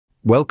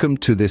Welcome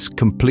to this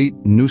complete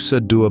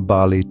Nusa Dua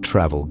Bali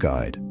travel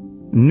guide.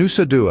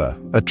 Nusa Dua,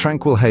 a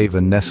tranquil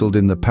haven nestled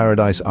in the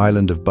paradise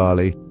island of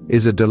Bali,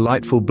 is a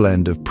delightful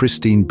blend of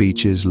pristine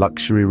beaches,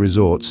 luxury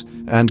resorts,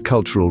 and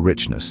cultural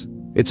richness.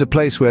 It's a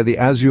place where the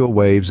azure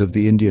waves of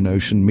the Indian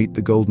Ocean meet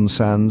the golden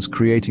sands,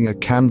 creating a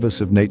canvas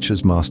of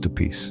nature's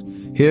masterpiece.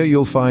 Here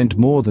you'll find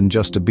more than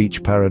just a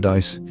beach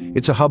paradise.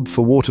 It's a hub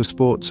for water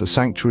sports, a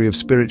sanctuary of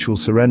spiritual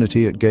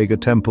serenity at Geger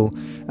Temple,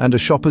 and a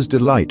shopper's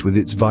delight with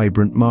its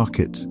vibrant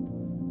markets.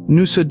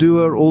 Nusa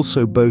Dua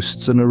also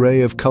boasts an array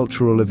of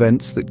cultural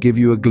events that give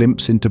you a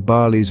glimpse into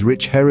Bali's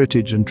rich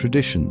heritage and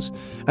traditions.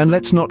 And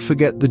let's not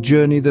forget the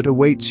journey that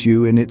awaits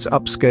you in its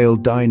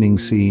upscale dining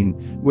scene,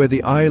 where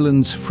the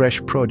island's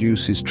fresh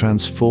produce is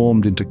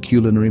transformed into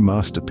culinary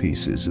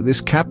masterpieces. This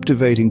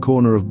captivating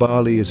corner of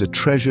Bali is a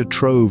treasure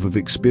trove of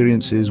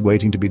experiences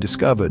waiting to be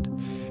discovered.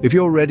 If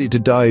you're ready to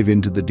dive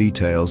into the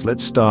details,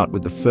 let's start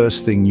with the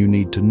first thing you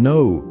need to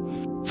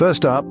know.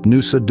 First up,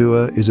 Nusa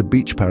Dua is a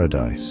beach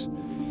paradise.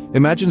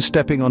 Imagine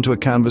stepping onto a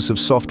canvas of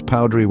soft,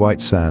 powdery white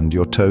sand,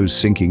 your toes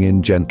sinking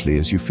in gently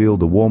as you feel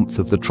the warmth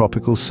of the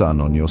tropical sun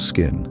on your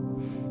skin.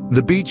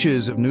 The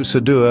beaches of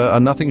Nusa Dua are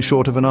nothing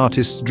short of an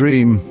artist's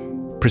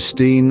dream.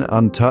 Pristine,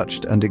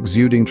 untouched, and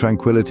exuding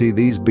tranquility,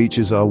 these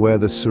beaches are where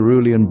the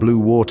cerulean blue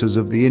waters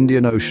of the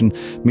Indian Ocean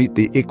meet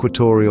the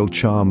equatorial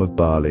charm of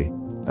Bali.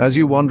 As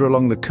you wander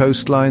along the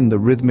coastline, the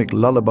rhythmic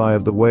lullaby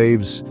of the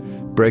waves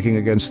breaking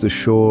against the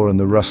shore and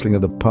the rustling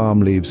of the palm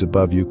leaves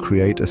above you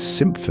create a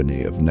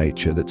symphony of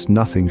nature that's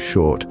nothing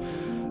short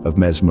of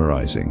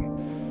mesmerizing.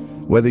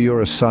 Whether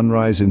you're a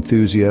sunrise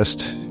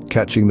enthusiast,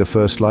 catching the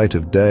first light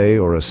of day,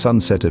 or a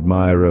sunset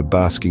admirer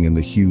basking in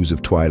the hues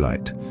of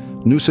twilight,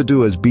 Nusa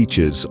Dua's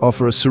beaches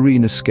offer a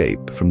serene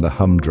escape from the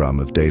humdrum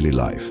of daily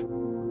life.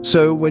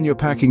 So when you're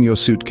packing your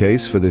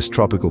suitcase for this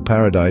tropical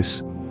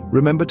paradise,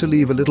 remember to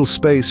leave a little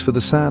space for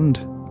the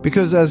sand,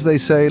 because as they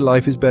say,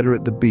 life is better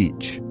at the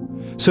beach.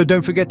 So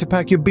don't forget to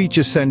pack your beach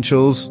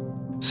essentials.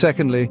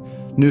 Secondly,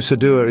 Nusa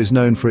Dua is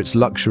known for its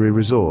luxury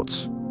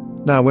resorts.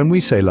 Now, when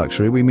we say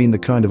luxury, we mean the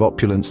kind of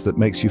opulence that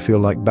makes you feel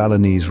like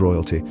Balinese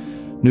royalty.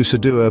 Nusa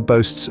Dua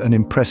boasts an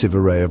impressive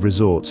array of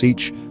resorts,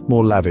 each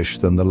more lavish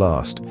than the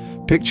last.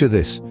 Picture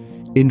this: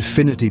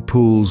 infinity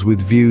pools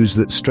with views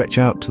that stretch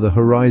out to the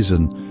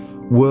horizon,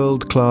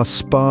 world-class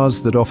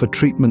spas that offer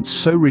treatments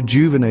so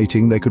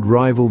rejuvenating they could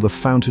rival the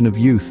fountain of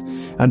youth,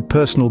 and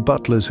personal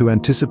butlers who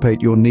anticipate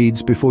your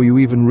needs before you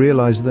even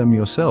realize them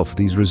yourself.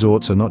 These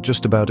resorts are not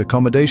just about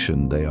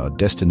accommodation, they are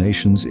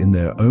destinations in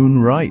their own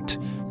right,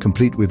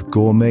 complete with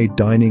gourmet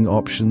dining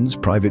options,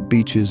 private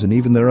beaches, and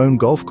even their own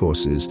golf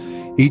courses.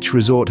 Each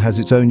resort has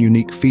its own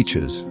unique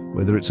features,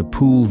 whether it's a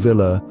pool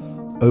villa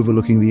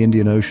overlooking the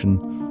Indian Ocean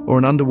or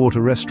an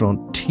underwater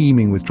restaurant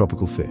teeming with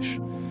tropical fish.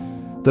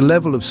 The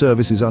level of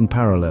service is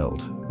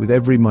unparalleled, with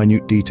every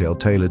minute detail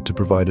tailored to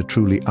provide a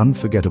truly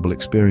unforgettable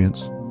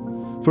experience.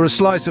 For a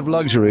slice of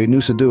luxury,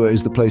 Nusa Dua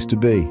is the place to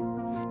be.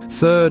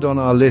 Third on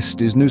our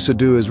list is Nusa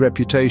Dua's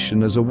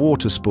reputation as a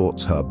water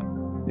sports hub.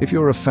 If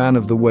you're a fan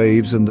of the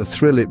waves and the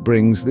thrill it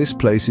brings, this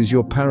place is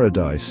your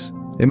paradise.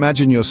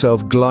 Imagine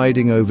yourself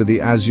gliding over the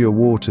azure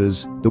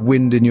waters, the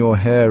wind in your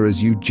hair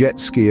as you jet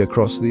ski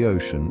across the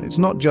ocean. It's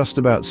not just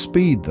about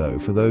speed, though.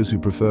 For those who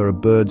prefer a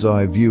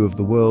bird's-eye view of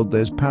the world,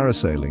 there's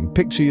parasailing.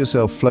 Picture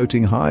yourself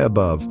floating high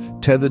above,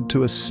 tethered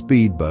to a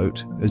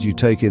speedboat, as you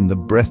take in the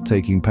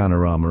breathtaking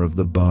panorama of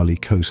the Bali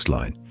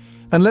coastline.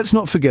 And let's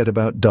not forget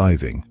about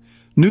diving.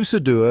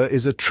 Nusa Dua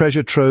is a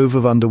treasure trove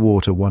of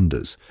underwater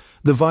wonders.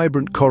 The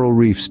vibrant coral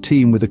reefs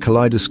teem with a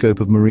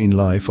kaleidoscope of marine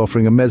life,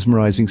 offering a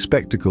mesmerizing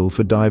spectacle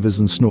for divers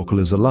and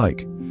snorkelers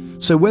alike.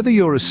 So whether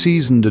you're a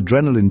seasoned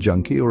adrenaline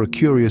junkie or a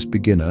curious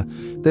beginner,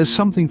 there's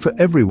something for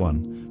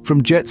everyone.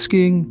 From jet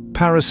skiing,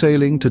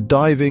 parasailing to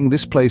diving,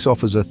 this place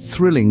offers a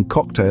thrilling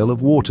cocktail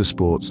of water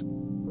sports.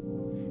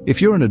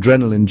 If you're an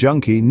adrenaline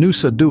junkie,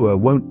 Nusa Dua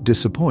won't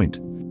disappoint.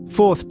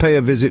 Fourth, pay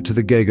a visit to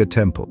the Geger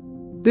Temple.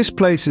 This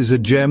place is a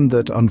gem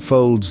that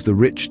unfolds the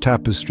rich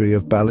tapestry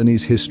of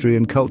Balinese history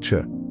and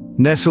culture.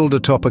 Nestled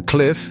atop a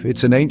cliff,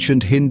 it's an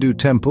ancient Hindu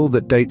temple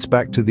that dates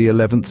back to the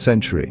 11th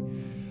century.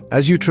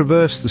 As you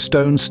traverse the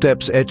stone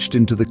steps etched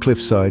into the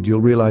cliffside, you'll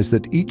realize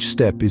that each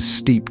step is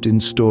steeped in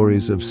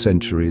stories of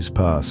centuries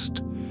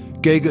past.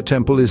 Geger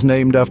Temple is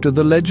named after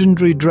the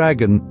legendary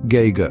dragon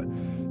Geger,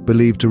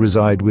 believed to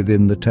reside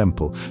within the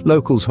temple.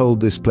 Locals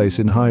hold this place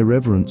in high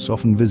reverence,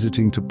 often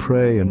visiting to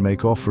pray and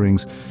make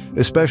offerings,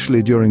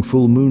 especially during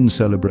full moon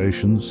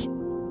celebrations.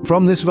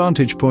 From this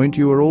vantage point,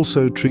 you are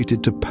also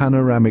treated to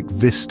panoramic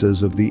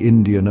vistas of the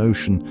Indian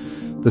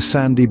Ocean, the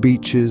sandy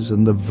beaches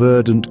and the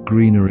verdant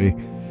greenery.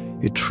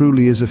 It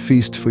truly is a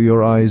feast for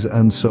your eyes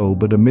and soul,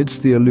 but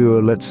amidst the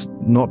allure, let's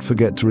not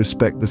forget to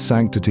respect the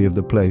sanctity of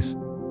the place.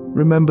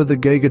 Remember, the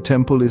Geger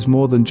Temple is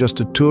more than just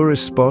a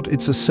tourist spot,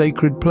 it's a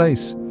sacred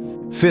place.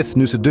 Fifth,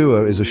 Nusa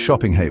Dua is a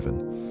shopping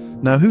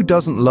haven. Now, who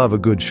doesn't love a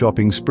good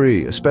shopping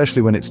spree,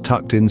 especially when it's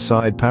tucked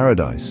inside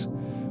paradise?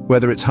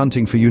 Whether it's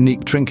hunting for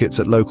unique trinkets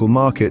at local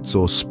markets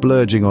or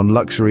splurging on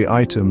luxury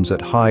items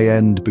at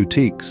high-end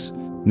boutiques,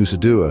 Nusa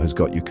Dua has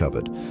got you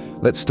covered.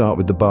 Let's start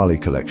with the Bali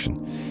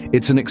collection.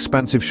 It's an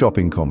expansive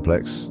shopping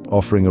complex,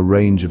 offering a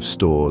range of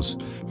stores,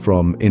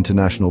 from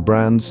international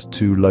brands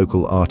to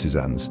local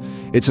artisans.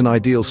 It's an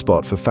ideal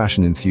spot for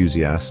fashion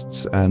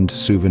enthusiasts and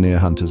souvenir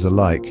hunters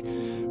alike.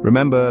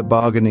 Remember,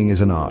 bargaining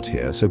is an art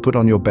here, so put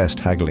on your best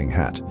haggling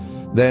hat.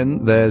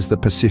 Then there's the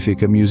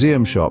Pacifica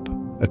Museum Shop,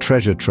 a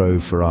treasure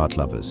trove for art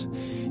lovers.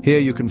 Here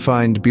you can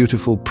find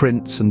beautiful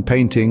prints and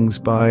paintings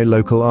by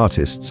local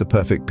artists, a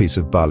perfect piece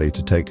of Bali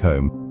to take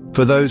home.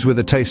 For those with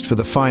a taste for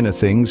the finer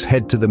things,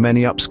 head to the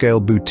many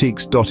upscale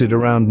boutiques dotted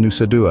around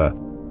Nusa Dua.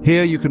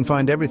 Here you can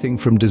find everything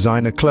from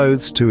designer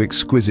clothes to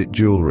exquisite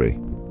jewelry.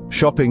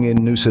 Shopping in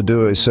Nusa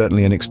Dua is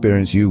certainly an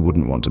experience you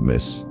wouldn't want to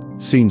miss.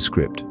 Scene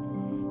script.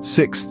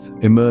 Sixth,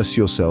 immerse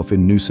yourself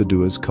in Nusa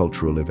Dua's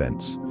cultural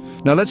events.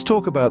 Now let's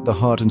talk about the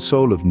heart and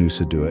soul of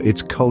Nusa Dua,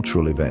 its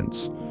cultural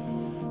events.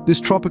 This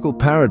tropical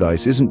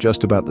paradise isn't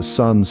just about the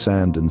sun,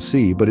 sand and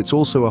sea, but it's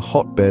also a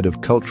hotbed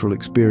of cultural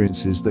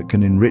experiences that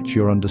can enrich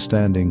your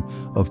understanding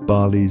of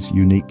Bali's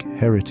unique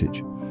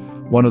heritage.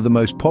 One of the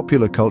most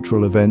popular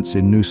cultural events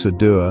in Nusa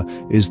Dua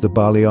is the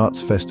Bali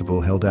Arts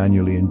Festival, held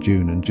annually in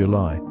June and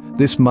July.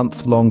 This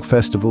month-long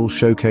festival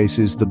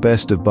showcases the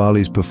best of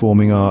Bali's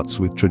performing arts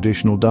with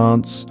traditional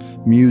dance,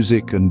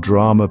 music and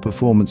drama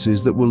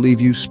performances that will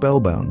leave you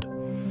spellbound.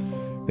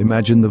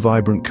 Imagine the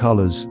vibrant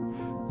colors,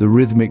 the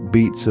rhythmic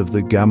beats of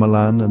the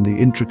gamelan and the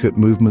intricate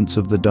movements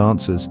of the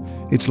dancers.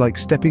 It's like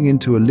stepping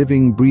into a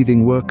living,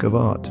 breathing work of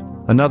art.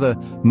 Another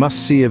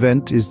must-see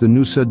event is the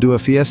Nusa Dua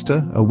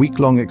Fiesta, a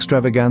week-long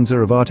extravaganza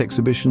of art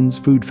exhibitions,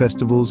 food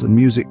festivals and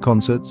music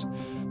concerts.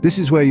 This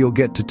is where you'll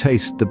get to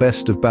taste the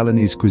best of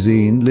Balinese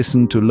cuisine,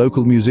 listen to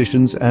local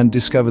musicians and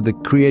discover the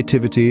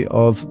creativity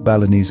of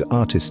Balinese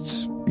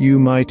artists. You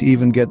might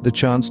even get the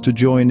chance to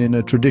join in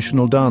a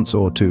traditional dance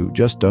or two.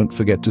 Just don't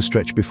forget to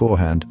stretch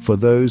beforehand. For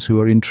those who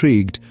are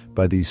intrigued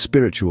by the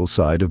spiritual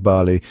side of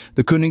Bali,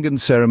 the Kuningan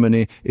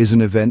ceremony is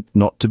an event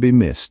not to be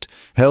missed.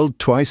 Held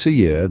twice a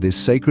year, this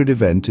sacred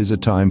event is a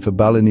time for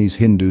Balinese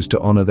Hindus to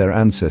honor their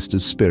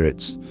ancestors'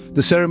 spirits.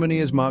 The ceremony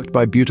is marked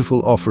by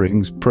beautiful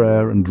offerings,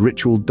 prayer and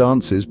ritual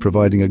dances,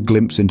 providing a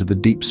glimpse into the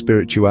deep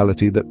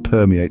spirituality that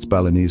permeates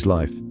Balinese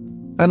life.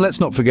 And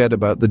let's not forget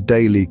about the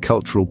daily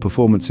cultural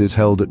performances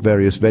held at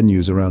various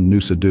venues around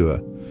Nusa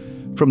Dua.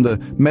 From the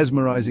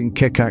mesmerizing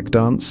kekak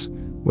dance,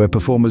 where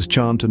performers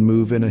chant and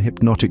move in a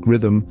hypnotic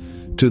rhythm,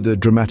 to the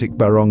dramatic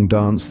barong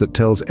dance that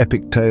tells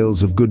epic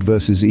tales of good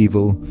versus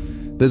evil,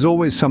 there's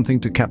always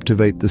something to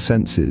captivate the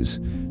senses.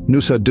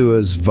 Nusa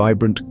Dua's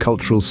vibrant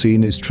cultural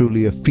scene is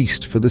truly a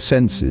feast for the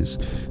senses.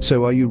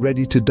 So are you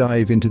ready to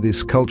dive into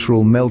this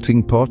cultural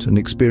melting pot and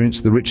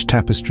experience the rich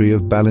tapestry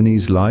of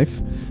Balinese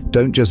life?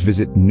 Don't just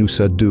visit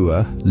Nusa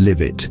Dua,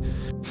 live it.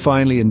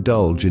 Finally,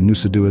 indulge in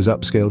Nusa Dua's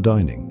upscale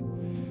dining.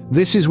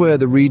 This is where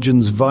the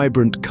region's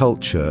vibrant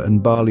culture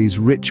and Bali's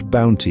rich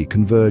bounty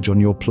converge on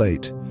your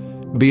plate.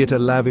 Be it a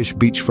lavish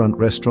beachfront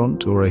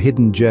restaurant or a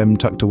hidden gem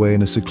tucked away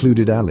in a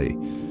secluded alley,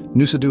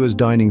 Nusa Dua's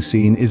dining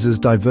scene is as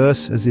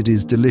diverse as it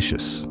is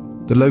delicious.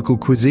 The local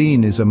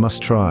cuisine is a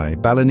must-try.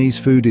 Balinese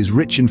food is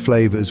rich in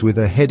flavors with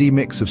a heady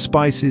mix of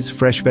spices,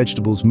 fresh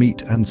vegetables,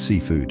 meat and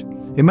seafood.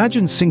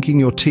 Imagine sinking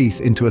your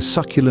teeth into a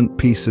succulent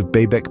piece of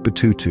bebek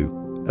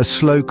betutu, a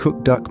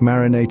slow-cooked duck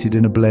marinated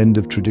in a blend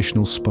of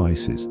traditional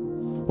spices.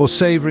 Or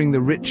savoring the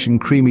rich and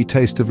creamy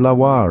taste of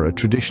lawar, a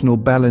traditional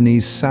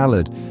Balinese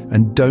salad,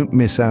 and don't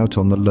miss out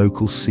on the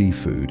local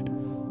seafood.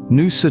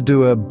 Nusa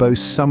Dua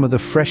boasts some of the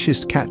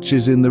freshest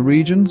catches in the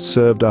region,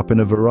 served up in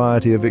a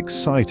variety of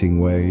exciting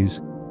ways.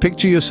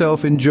 Picture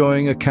yourself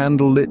enjoying a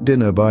candle-lit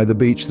dinner by the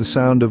beach, the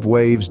sound of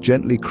waves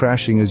gently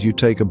crashing as you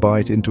take a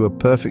bite into a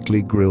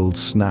perfectly grilled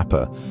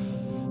snapper.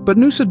 But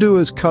Nusa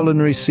Dua's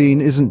culinary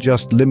scene isn't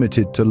just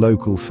limited to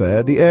local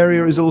fare. The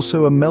area is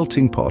also a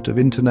melting pot of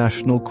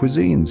international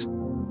cuisines.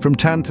 From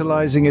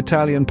tantalizing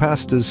Italian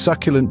pastas,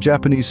 succulent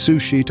Japanese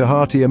sushi to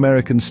hearty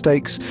American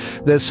steaks,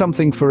 there's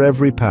something for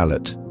every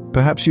palate.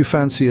 Perhaps you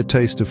fancy a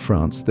taste of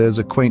France. There's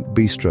a quaint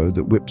bistro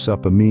that whips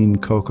up a mean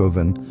coq au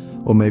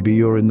vin, or maybe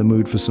you're in the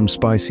mood for some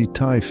spicy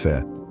Thai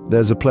fare.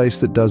 There's a place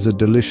that does a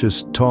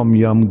delicious tom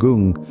yum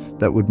goong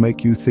that would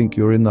make you think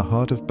you're in the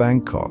heart of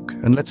Bangkok.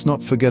 And let's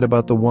not forget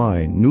about the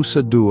wine.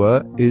 Nusa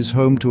Dua is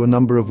home to a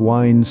number of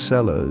wine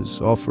cellars,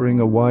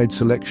 offering a wide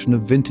selection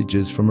of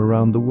vintages from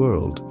around the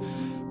world.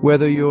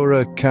 Whether you're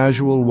a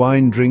casual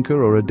wine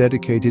drinker or a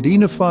dedicated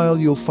enophile,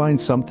 you'll find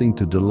something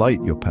to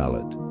delight your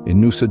palate. In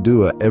Nusa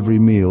Dua, every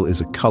meal is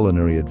a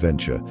culinary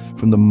adventure.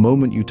 From the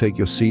moment you take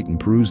your seat and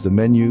peruse the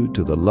menu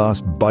to the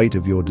last bite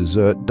of your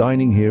dessert,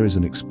 dining here is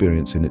an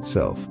experience in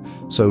itself.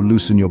 So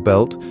loosen your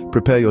belt,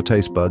 prepare your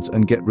taste buds,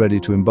 and get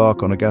ready to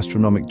embark on a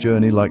gastronomic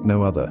journey like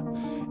no other.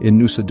 In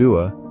Nusa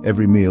Dua,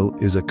 every meal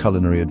is a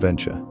culinary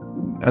adventure.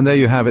 And there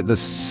you have it, the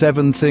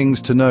 7 things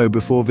to know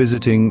before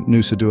visiting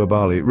Nusa Dua,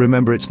 Bali.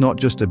 Remember, it's not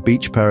just a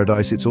beach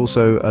paradise, it's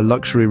also a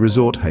luxury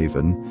resort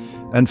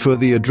haven. And for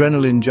the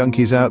adrenaline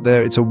junkies out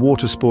there, it's a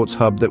water sports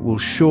hub that will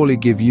surely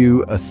give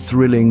you a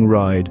thrilling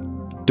ride.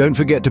 Don't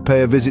forget to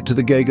pay a visit to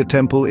the Geger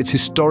temple. Its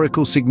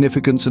historical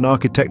significance and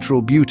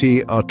architectural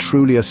beauty are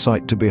truly a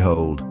sight to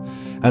behold.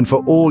 And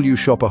for all you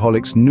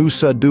shopaholics,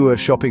 Nusa Dua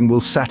shopping will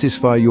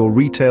satisfy your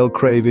retail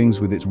cravings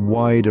with its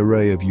wide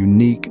array of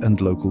unique and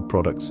local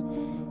products.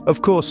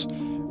 Of course,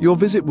 your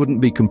visit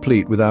wouldn't be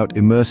complete without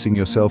immersing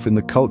yourself in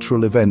the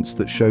cultural events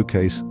that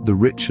showcase the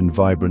rich and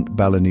vibrant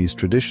Balinese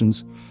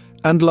traditions.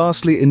 And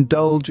lastly,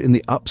 indulge in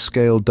the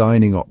upscale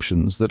dining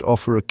options that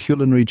offer a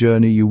culinary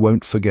journey you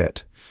won't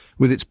forget.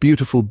 With its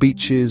beautiful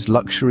beaches,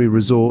 luxury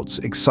resorts,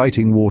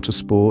 exciting water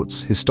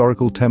sports,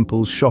 historical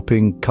temples,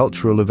 shopping,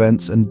 cultural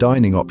events and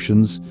dining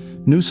options,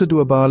 Nusa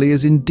Dua Bali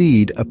is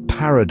indeed a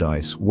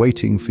paradise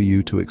waiting for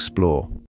you to explore.